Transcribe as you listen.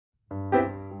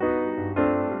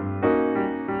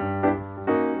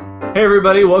Hey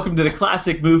everybody, welcome to the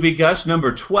Classic Movie Gush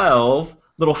number 12,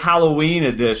 little Halloween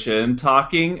edition,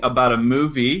 talking about a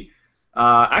movie.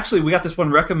 Actually, we got this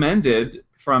one recommended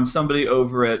from somebody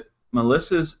over at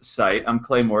Melissa's site. I'm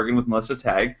Clay Morgan with Melissa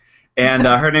Tag, and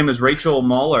her name is Rachel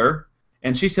Muller,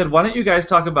 and she said, why don't you guys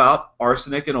talk about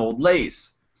Arsenic and Old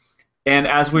Lace? And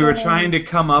as we were trying to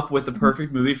come up with the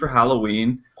perfect movie for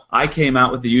Halloween, I came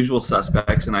out with the usual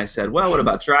suspects, and I said, well, what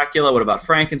about Dracula? What about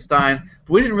Frankenstein?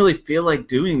 But we didn't really feel like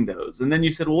doing those. And then you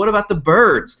said, well, what about The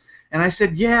Birds? And I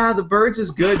said, yeah, The Birds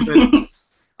is good, but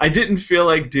I didn't feel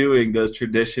like doing those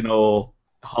traditional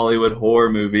Hollywood horror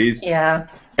movies. Yeah.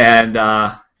 And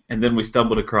then we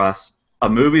stumbled across a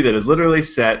movie that is literally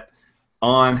set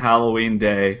on Halloween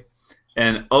Day.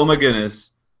 And oh my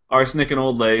goodness, Arsenic and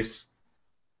Old Lace,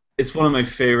 it's one of my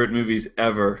favorite movies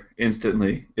ever,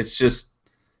 instantly. It's just...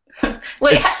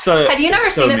 Wait, had you never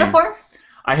seen it before?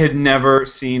 I had never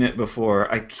seen it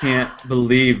before. I can't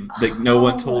believe that no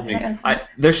one told me.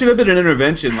 There should have been an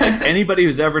intervention. Like anybody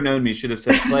who's ever known me should have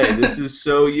said, "Clay, this is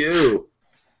so you."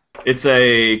 It's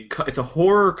a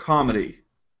horror comedy.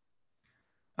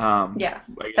 Yeah,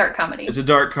 dark comedy. It's a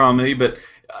dark comedy, but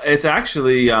it's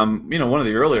actually one of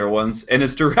the earlier ones, and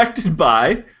it's directed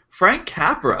by Frank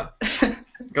Capra.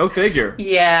 Go figure.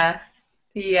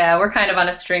 Yeah, we're kind of on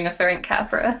a string of Frank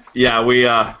Capra. Yeah,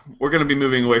 we're going to be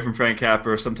moving away from Frank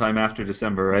Capra sometime after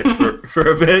December, right?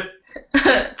 For a bit?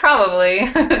 Probably.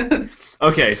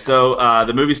 Okay, so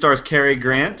the movie stars Cary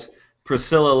Grant,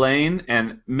 Priscilla Lane,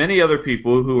 and many other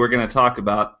people who we're going to talk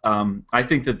about. I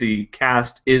think that the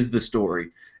cast is the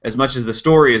story. As much as the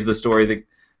story is the story,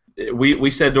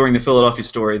 we said during the Philadelphia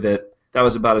story that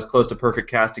was about as close to perfect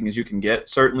casting as you can get,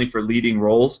 certainly for leading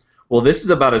roles. Well, this is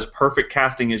about as perfect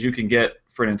casting as you can get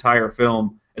for an entire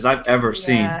film as I've ever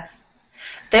seen.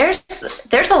 There's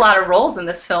a lot of roles in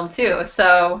this film too.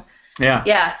 So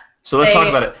yeah. So let's talk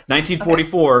about it.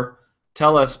 1944. Okay.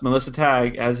 Tell us, Melissa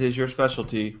Tag, as is your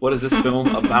specialty, what is this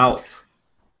film about?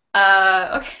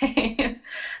 Okay.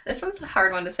 This one's a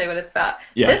hard one to say what it's about.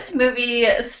 Yeah. This movie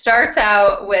starts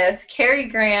out with Cary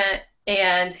Grant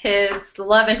and his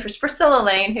love interest, Priscilla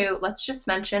Lane, who, let's just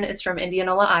mention, is from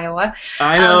Indianola, Iowa.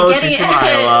 I know, she's from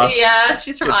Iowa. Yeah,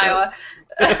 she's from Iowa.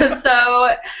 So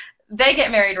they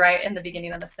get married right in the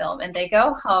beginning of the film, and they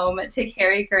go home to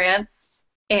Cary Grant's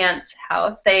aunt's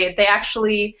house. They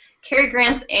actually... Cary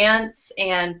Grant's aunts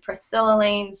and Priscilla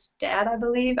Lane's dad, I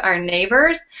believe, are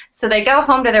neighbors. So they go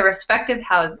home to their respective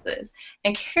houses.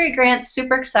 And Cary Grant's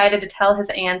super excited to tell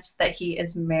his aunts that he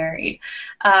is married.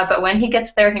 But when he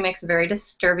gets there, he makes a very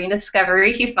disturbing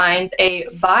discovery. He finds a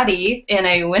body in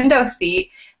a window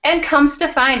seat and comes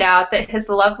to find out that his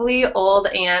lovely old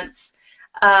aunts,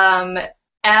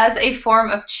 as a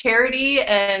form of charity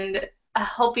and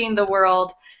helping the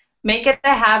world, make it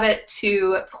a habit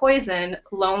to poison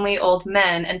lonely old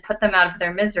men and put them out of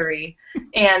their misery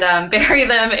and bury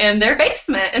them in their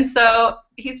basement. And so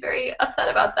he's very upset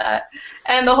about that.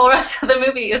 And the whole rest of the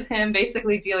movie is him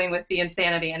basically dealing with the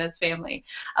insanity in his family.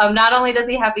 Not only does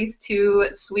he have these two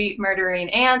sweet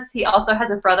murdering aunts, he also has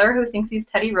a brother who thinks he's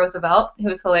Teddy Roosevelt, who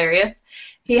is hilarious.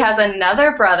 He has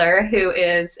another brother who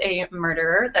is a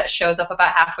murderer that shows up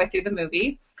about halfway through the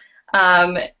movie.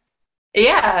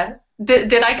 Yeah.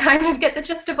 Did I kind of get the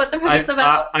gist of what the movie's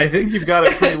about? I think you've got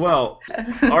it pretty well.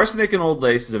 Arsenic and Old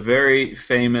Lace is a very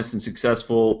famous and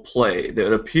successful play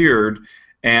that appeared,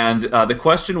 and the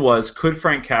question was, could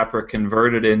Frank Capra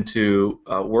convert it into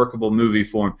a workable movie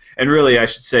form? And really, I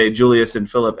should say, Julius and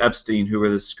Philip Epstein, who were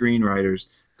the screenwriters,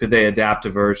 could they adapt a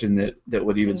version that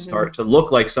would even start to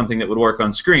look like something that would work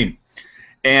on screen?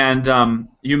 And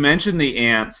you mentioned the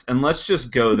ants, and let's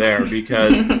just go there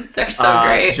because they're so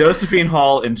great. Josephine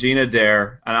Hall and Gina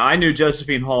Dare, and I knew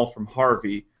Josephine Hall from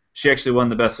Harvey. She actually won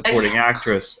the Best Supporting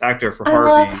Actor for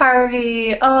Harvey. I love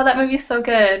Harvey. Oh, that movie's so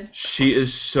good. She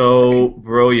is so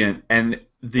brilliant, and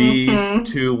these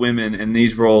two women in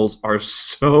these roles are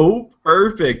so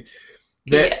perfect.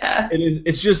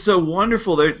 It's just so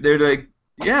wonderful. They're like,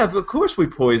 yeah, of course we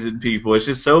poison people. It's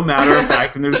just so matter of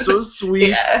fact, and they're so sweet.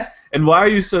 Yeah. And why are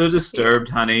you so disturbed,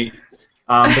 honey?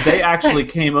 But they actually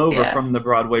came over from the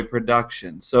Broadway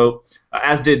production. So,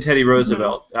 as did Teddy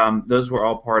Roosevelt. Those were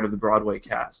all part of the Broadway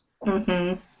cast.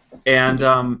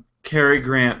 And Cary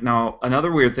Grant, now,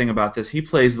 another weird thing about this, he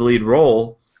plays the lead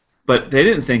role, but they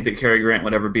didn't think that Cary Grant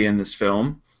would ever be in this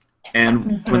film.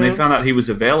 And when they found out he was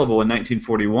available in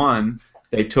 1941,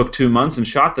 they took 2 months and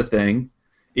shot the thing,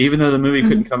 even though the movie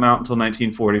couldn't come out until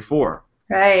 1944.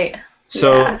 Right.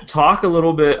 So talk a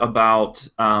little bit about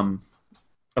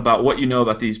what you know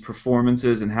about these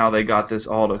performances and how they got this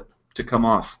all to come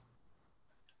off.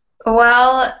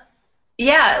 Well,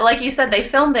 Yeah, like you said, they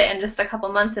filmed it in just a couple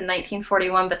months in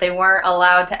 1941, but they weren't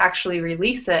allowed to actually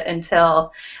release it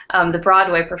until the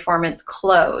Broadway performance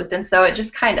closed, and so it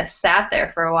just kind of sat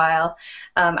there for a while.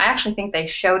 I actually think they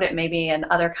showed it maybe in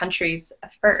other countries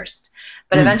first,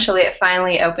 but Hmm. eventually it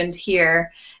finally opened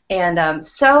here. And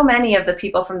so many of the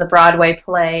people from the Broadway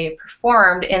play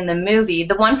performed in the movie.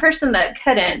 The one person that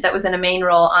couldn't, that was in a main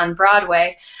role on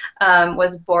Broadway,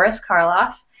 was Boris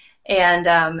Karloff.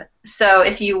 And so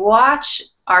if you watch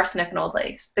Arsenic and Old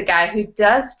Lakes, the guy who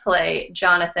does play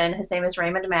Jonathan, his name is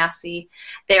Raymond Massey,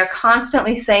 they are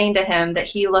constantly saying to him that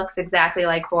he looks exactly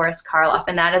like Boris Karloff.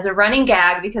 And that is a running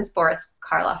gag because Boris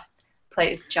Karloff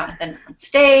plays Jonathan on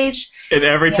stage. And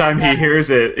every time he hears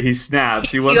it, he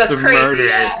snaps. He wants goes to crazy, murder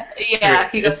yeah. it. Yeah,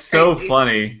 he goes It's so crazy.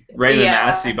 funny. Raymond Yeah.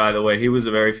 Massey, by the way, he was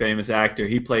a very famous actor.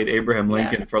 He played Abraham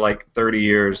Lincoln for like 30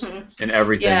 years in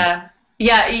everything. Yeah.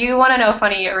 Yeah, you want to know a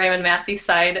funny Raymond Massey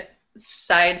side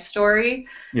story?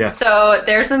 Yeah. So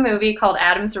there's a movie called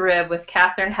Adam's Rib with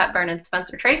Katharine Hepburn and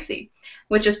Spencer Tracy,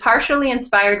 which is partially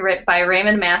inspired by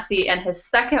Raymond Massey and his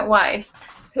second wife,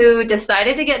 who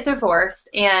decided to get divorced,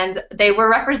 and they were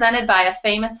represented by a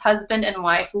famous husband and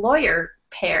wife lawyer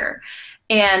pair.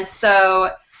 And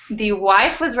so the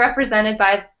wife was represented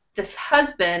by this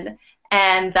husband,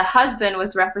 and the husband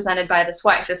was represented by this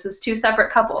wife. This is two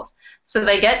separate couples. So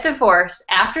they get divorced.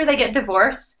 After they get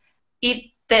divorced,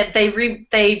 the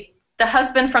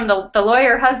husband from the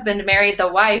lawyer husband married the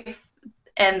wife,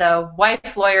 and the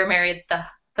wife lawyer married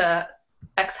the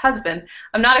ex-husband.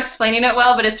 I'm not explaining it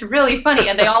well, but it's really funny,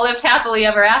 and they all lived happily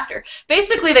ever after.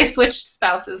 Basically, they switched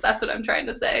spouses. That's what I'm trying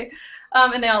to say.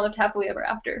 And they all lived happily ever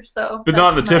after. So, but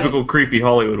not in the typical creepy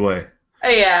Hollywood way.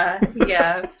 Yeah,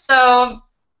 yeah. So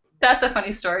that's a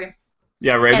funny story.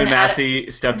 Yeah, Raymond Massey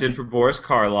stepped in for Boris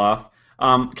Karloff.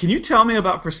 Can you tell me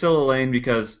about Priscilla Lane?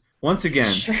 Because once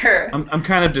again, sure. I'm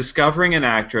kind of discovering an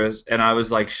actress, and I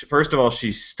was like, first of all,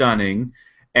 she's stunning,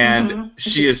 and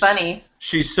she's funny.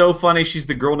 She's so funny. She's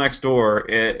the girl next door.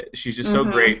 She's just so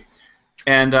great.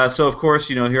 And so, of course,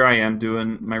 here I am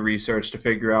doing my research to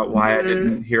figure out why I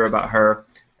didn't hear about her.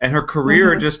 And her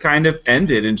career just kind of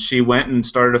ended, and she went and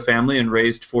started a family and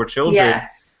raised 4 children. Yeah.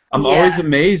 I'm always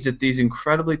amazed at these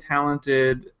incredibly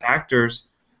talented actors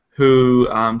who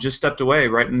just stepped away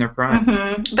right in their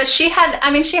prime. But she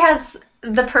has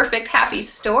the perfect happy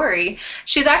story.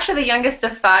 She's actually the youngest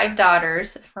of 5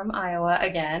 daughters from Iowa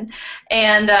again,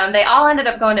 and they all ended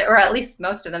up going to, or at least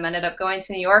most of them ended up going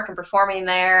to New York and performing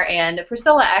there. And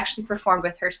Priscilla actually performed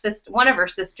with her sister, one of her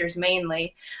sisters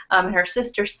mainly. Her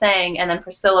sister sang, and then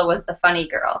Priscilla was the funny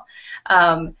girl.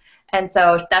 And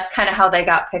so that's kind of how they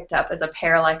got picked up as a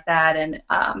pair like that. And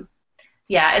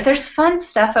yeah, there's fun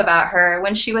stuff about her.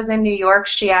 When she was in New York,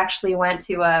 she actually went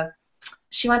to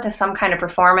some kind of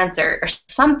performance or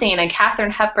something, and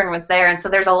Katharine Hepburn was there. And so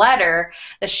there's a letter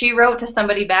that she wrote to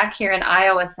somebody back here in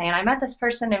Iowa saying, I met this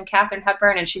person named Katharine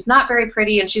Hepburn, and she's not very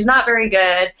pretty, and she's not very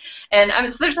good. And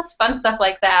so there's just fun stuff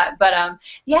like that. But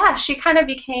yeah, she kind of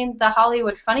became the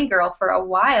Hollywood funny girl for a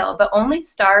while, but only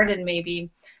starred in maybe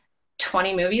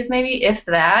 20 movies, maybe, if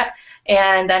that,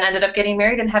 and then ended up getting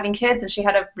married and having kids, and she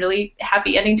had a really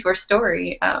happy ending to her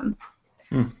story.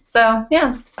 So,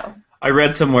 yeah. I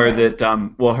read somewhere that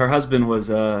well, her husband was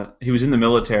he was in the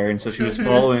military, and so she was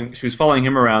following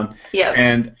him around. Yep.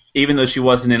 And even though she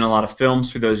wasn't in a lot of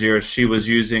films for those years, she was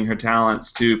using her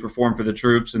talents to perform for the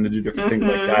troops and to do different things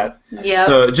like that. Yeah.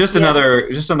 So just another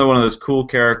one of those cool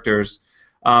characters.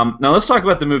 Now let's talk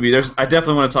about the movie. I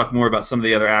definitely want to talk more about some of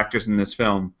the other actors in this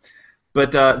film.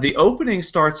 But the opening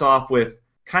starts off with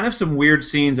kind of some weird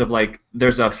scenes of like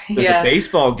there's a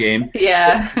baseball game.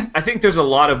 Yeah. I think there's a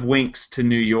lot of winks to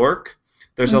New York.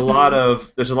 There's a lot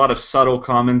of subtle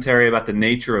commentary about the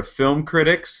nature of film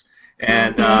critics,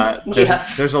 and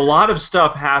there's a lot of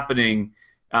stuff happening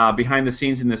behind the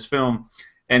scenes in this film.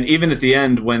 And even at the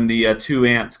end, when the 2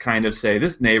 aunts kind of say,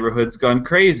 "This neighborhood's gone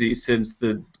crazy since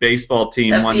the baseball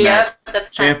team won that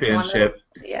championship."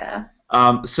 Yeah.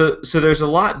 So there's a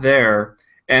lot there,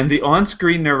 and the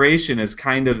on-screen narration is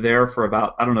kind of there for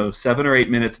about, I don't know, 7 or 8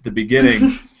 minutes at the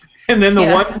beginning, and then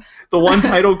the one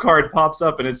title card pops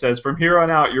up and it says, "From here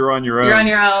on out, you're on your own." You're on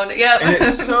your own. Yep. And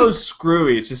it's so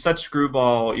screwy. It's just such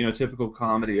screwball, typical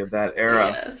comedy of that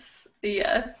era.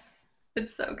 Yes.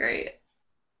 It's so great.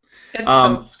 It's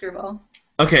so screwball.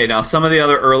 Okay, now some of the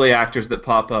other early actors that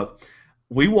pop up.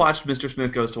 We watched Mr.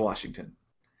 Smith Goes to Washington.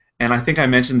 And I think I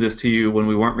mentioned this to you when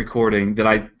we weren't recording, that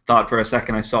I thought for a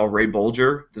second I saw Ray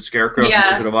Bolger, the Scarecrow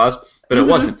from Wizard of Oz, but it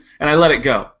wasn't. And I let it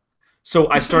go. So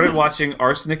I started watching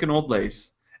Arsenic and Old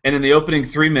Lace, and in the opening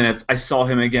 3 minutes, I saw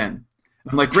him again.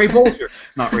 I'm like, Ray Bolger.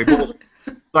 It's not Ray Bolger.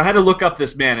 So I had to look up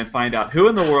this man and find out who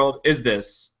in the world is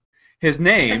this. His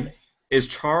name is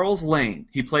Charles Lane.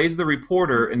 He plays the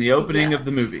reporter in the opening of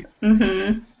the movie.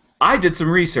 Mm-hmm. I did some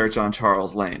research on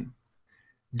Charles Lane.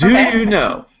 Do Okay. you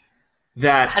know I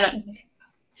that don't.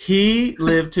 he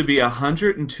lived to be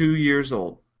 102 years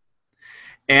old?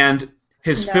 And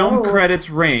his film No. credits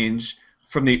range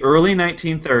from the early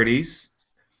 1930s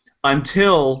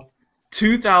until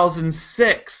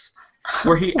 2006,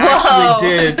 where he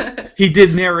actually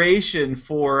did narration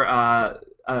for a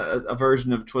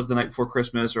version of "'Twas the Night Before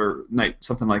Christmas" or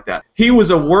something like that. He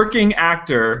was a working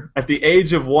actor at the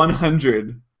age of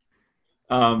 100.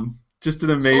 Just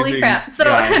an amazing Holy crap! So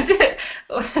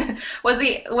guy. was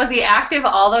he active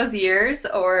all those years,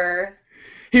 or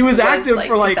He was was active like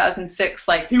for like 2006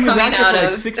 like he was coming active out for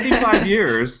like of 65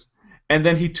 years, and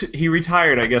then he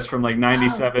retired, I guess, from like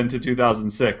 97 to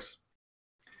 2006.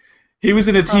 He was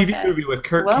in a TV Okay. movie with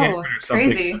Kirk Whoa, Cameron or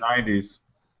something crazy. in the 90s.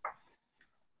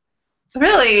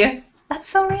 Really? That's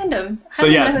so random. I So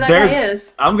don't even know yeah, who that there's. guy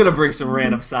is. I'm gonna bring some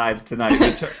random sides tonight.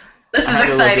 This is I had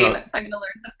to look it exciting. up. I'm gonna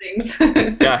learn some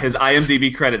things. Yeah, his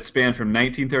IMDb credits span from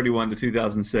 1931 to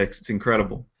 2006. It's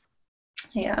incredible.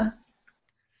 Yeah.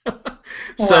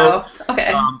 So, Wow.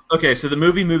 Okay. okay, so the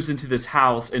movie moves into this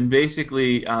house, and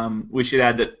basically, we should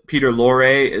add that Peter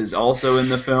Lorre is also in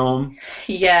the film.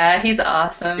 Yeah, he's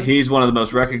awesome. He's one of the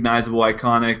most recognizable,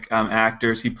 iconic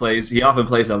actors. He often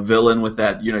plays a villain with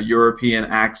that, European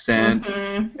accent,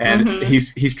 and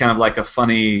he's kind of like a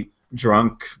funny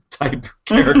drunk type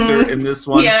character in this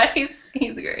one. Yeah,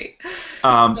 he's great.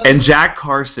 And Jack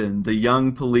Carson, the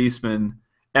young policeman.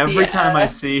 Every time I Yeah.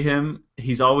 see him,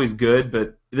 he's always good,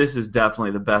 but this is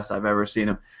definitely the best I've ever seen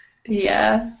him.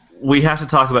 Yeah. We have to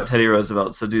talk about Teddy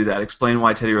Roosevelt, so do that. Explain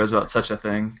why Teddy Roosevelt's such a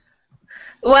thing.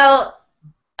 Well,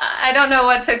 I don't know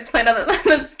what to explain other than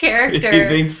this character. He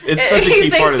thinks it's such a key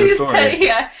part of the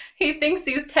story. He thinks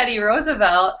he's Teddy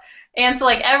Roosevelt. And so,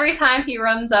 like, every time he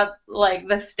runs up, like,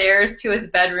 the stairs to his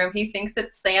bedroom, he thinks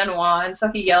it's San Juan, so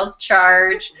he yells,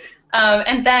 "Charge."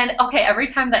 And then, okay, every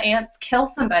time the ants kill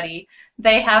somebody,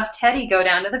 they have Teddy go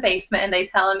down to the basement and they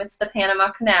tell him it's the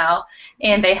Panama Canal,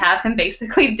 and they have him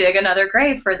basically dig another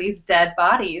grave for these dead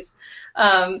bodies.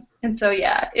 And so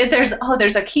yeah,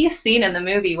 there's a key scene in the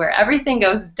movie where everything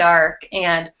goes dark,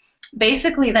 and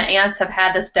basically the ants have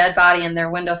had this dead body in their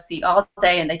window seat all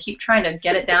day, and they keep trying to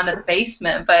get it down to the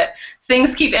basement, but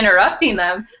things keep interrupting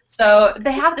them. So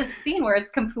they have this scene where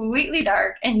it's completely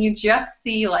dark, and you just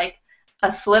see like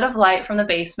a slit of light from the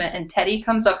basement, and Teddy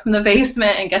comes up from the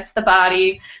basement and gets the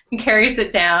body and carries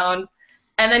it down,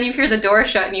 and then you hear the door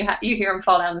shut and you hear him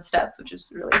fall down the steps, which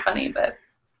is really funny. But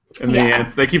And the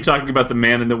ants, they keep talking about the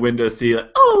man in the window seat,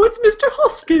 like, "Oh, it's Mr.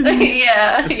 Hoskins."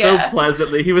 Just so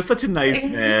pleasantly. He was such a nice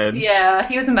man. Yeah,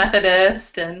 he was a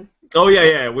Methodist, and oh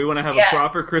yeah, we want to have a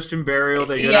proper Christian burial.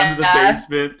 They go down to the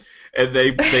basement and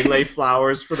they lay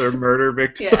flowers for their murder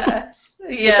victims.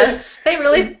 Yes, they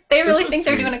really think sweet.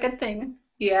 they're doing a good thing.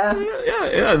 Yeah.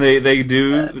 Yeah. They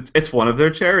do. It's one of their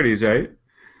charities, right?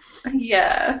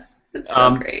 Yeah, it's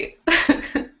so great.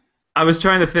 I was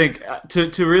trying to think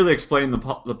to really explain the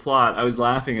plot. I was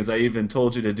laughing as I even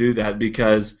told you to do that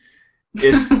because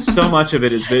it's so much of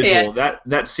it is visual.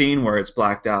 That scene where it's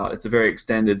blacked out, it's a very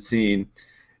extended scene,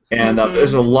 and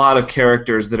there's a lot of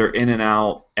characters that are in and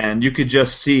out, and you could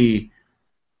just see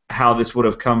how this would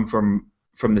have come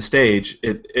from the stage.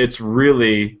 It's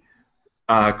really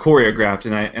choreographed,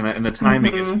 and the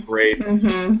timing is great.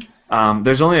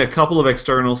 There's only a couple of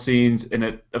external scenes,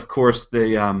 and of course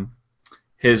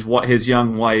his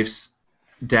young wife's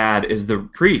dad is the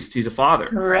priest. He's a father.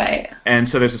 Right. And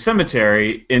so there's a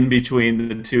cemetery in between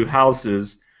the two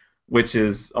houses, which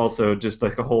is also just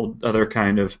like a whole other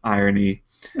kind of irony.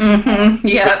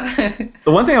 Yeah.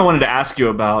 The one thing I wanted to ask you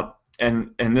about,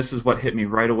 and this is what hit me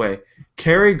right away,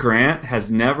 Cary Grant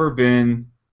has never been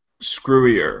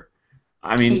screwier.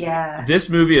 I mean, this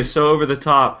movie is so over the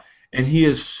top, and he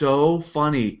is so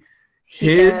funny.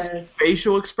 His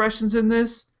facial expressions in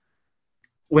this,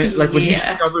 when he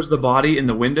discovers the body in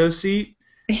the window seat,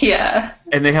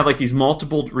 and they have like these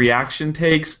multiple reaction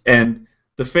takes, and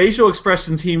the facial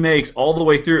expressions he makes all the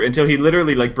way through until he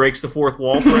literally like breaks the fourth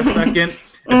wall for a second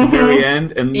at the very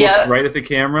end and looks right at the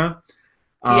camera.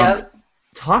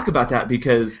 Talk about that,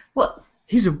 because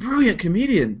he's a brilliant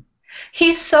comedian.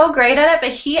 He's so great at it,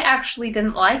 but he actually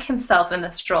didn't like himself in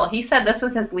this role. He said this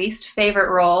was his least favorite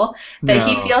role, that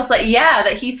he feels like,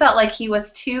 that he felt like he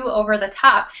was too over the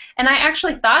top. And I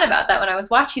actually thought about that when I was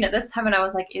watching it this time, and I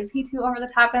was like, is he too over the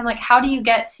top? And I'm like, how do you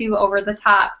get too over the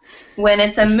top when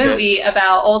it's a movie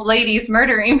about old ladies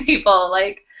murdering people?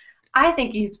 Like, I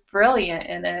think he's brilliant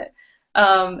in it.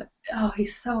 Oh,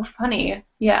 he's so funny.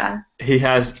 Yeah.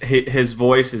 His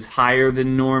voice is higher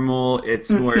than normal. It's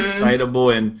more Mhm. excitable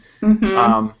and Mhm.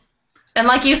 um, And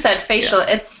like you said, yeah.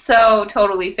 it's so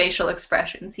totally facial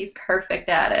expressions. He's perfect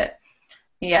at it.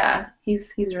 Yeah, he's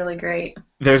really great.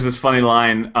 There's this funny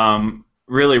line,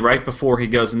 really right before he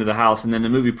goes into the house, and then the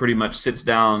movie pretty much sits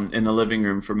down in the living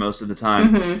room for most of the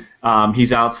time. Mhm.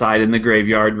 He's outside in the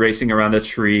graveyard, racing around a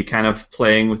tree, kind of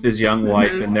playing with his young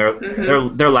wife, Mhm. and they're Mhm. they're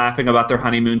they're laughing about their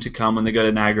honeymoon to come when they go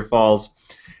to Niagara Falls,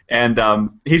 and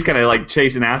he's kind of like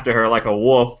chasing after her like a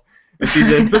wolf, and she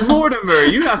says, "But I Mortimer,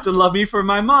 you have to love me for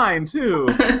my mind too."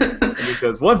 know. And he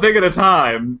says, "One thing at a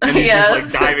time," and he's just like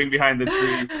Yes. diving behind the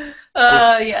tree.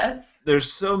 There's Yes.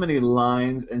 there's so many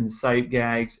lines and sight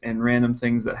gags and random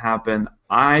things that happen.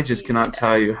 I just cannot Yeah.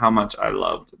 tell you how much I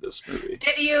loved this movie.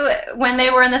 Did you, when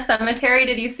they were in the cemetery,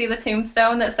 did you see the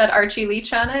tombstone that said Archie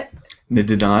Leach on it? It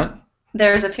did not?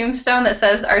 There's a tombstone that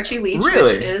says Archie Leach, which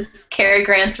Really? is Cary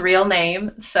Grant's real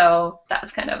name, so that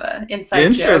was kind of an inside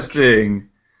joke. Interesting.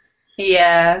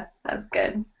 Yeah, that was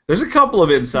good. There's a couple of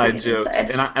It's a inside good jokes,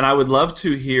 inside. and I would love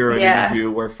to hear an Yeah.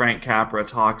 interview where Frank Capra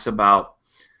talks about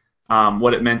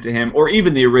what it meant to him, or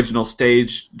even the original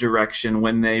stage direction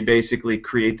when they basically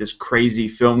create this crazy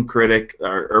film critic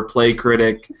or play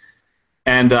critic.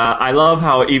 And I love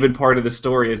how even part of the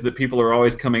story is that people are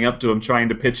always coming up to him trying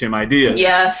to pitch him ideas.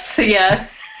 Yes,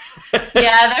 yes.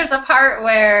 Yeah, there's a part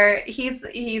where he's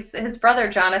his brother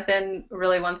Jonathan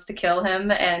really wants to kill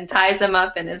him and ties him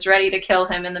up and is ready to kill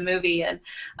him in the movie, and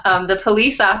the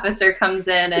police officer comes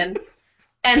in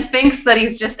and thinks that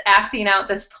he's just acting out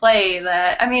this play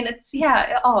that, I mean, it's,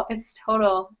 yeah, oh, it's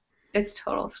total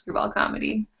screwball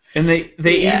comedy. And they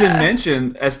even Yeah.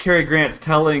 mention, as Cary Grant's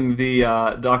telling the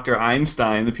Dr.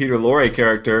 Einstein, the Peter Lorre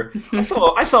character, I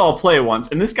saw a play once,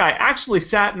 and this guy actually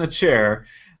sat in a chair,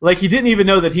 like he didn't even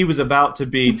know that he was about to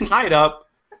be tied up.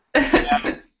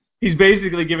 He's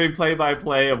basically giving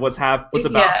play-by-play of what's about to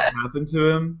Yeah. happen to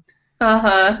him.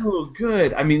 Uh-huh. Oh,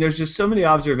 good. I mean, there's just so many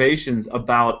observations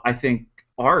about, I think,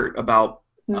 art, about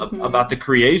Mhm. the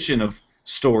creation of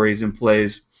stories and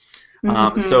plays.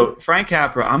 Mhm. So Frank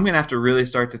Capra, I'm gonna have to really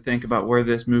start to think about where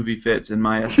this movie fits in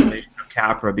my estimation of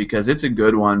Capra because it's a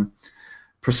good one.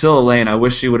 Priscilla Lane, I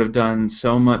wish she would have done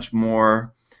so much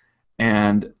more.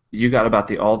 And you got about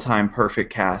the all-time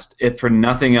perfect cast. If for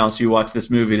nothing else, you watch this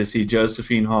movie to see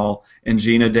Josephine Hall and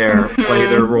Gina Dare play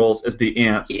their Mhm. roles as the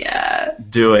aunts. Yeah.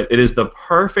 Do it. It is the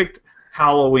perfect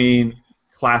Halloween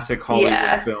classic Hollywood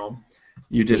Yeah. film.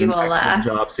 You did You an will excellent laugh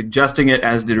job suggesting it,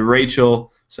 as did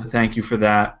Rachel. So thank you for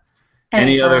that.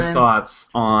 Any other anytime. thoughts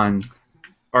on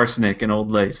Arsenic and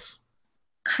Old Lace?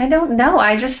 I don't know.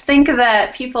 I just think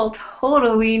that people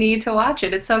totally need to watch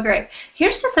it. It's so great.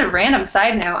 Here's just a random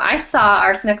side note. I saw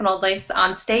Arsenic and Old Lace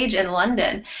on stage in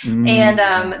London, and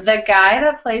Mm, the guy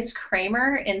that plays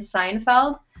Kramer in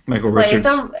Seinfeld Michael played Richards.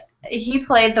 the he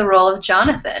played the role of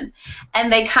Jonathan,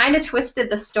 and they kind of twisted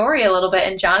the story a little bit,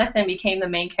 and Jonathan became the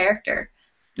main character.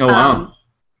 Oh wow. Um,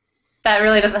 that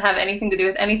really doesn't have anything to do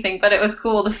with anything, but it was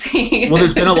cool to see. Well,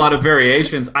 there's been a lot of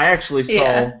variations. I actually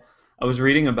Yeah. saw. I was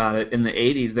reading about it in the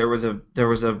 '80s. There was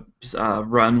a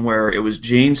run where it was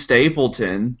Gene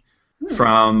Stapleton Hmm.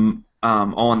 from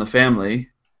All in the Family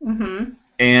Mhm.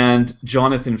 and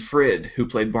Jonathan Frid, who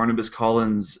played Barnabas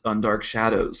Collins on Dark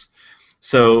Shadows.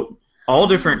 So all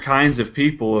different kinds of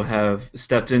people have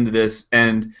stepped into this,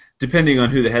 and depending on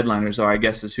who the headliners are, I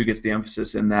guess is who gets the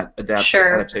emphasis in that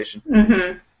Sure. adaptation.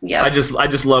 Mhm. I Yep. just I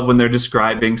just love when they're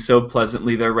describing so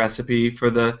pleasantly their recipe for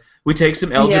the we take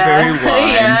some elderberry Yeah.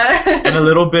 wine and a Yeah.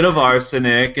 little bit of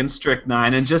arsenic and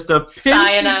strychnine and just a pinch of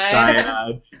Cyanide.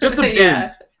 cyanide. Just a pinch.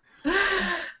 Yeah.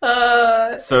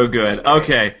 So So good. great.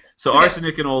 Okay. So Okay.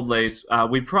 arsenic and old lace.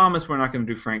 We promise we're not going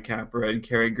to do Frank Capra and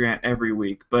Cary Grant every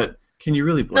week, but can you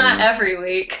really blame Not us? every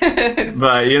week. They're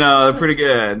But they're pretty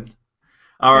good.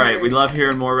 All right, we very love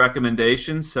hearing good. more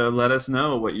recommendations, so let us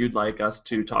know what you'd like us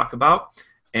to talk about.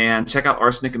 And check out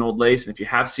Arsenic and Old Lace, and if you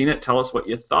have seen it, tell us what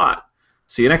you thought.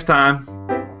 See you next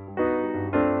time.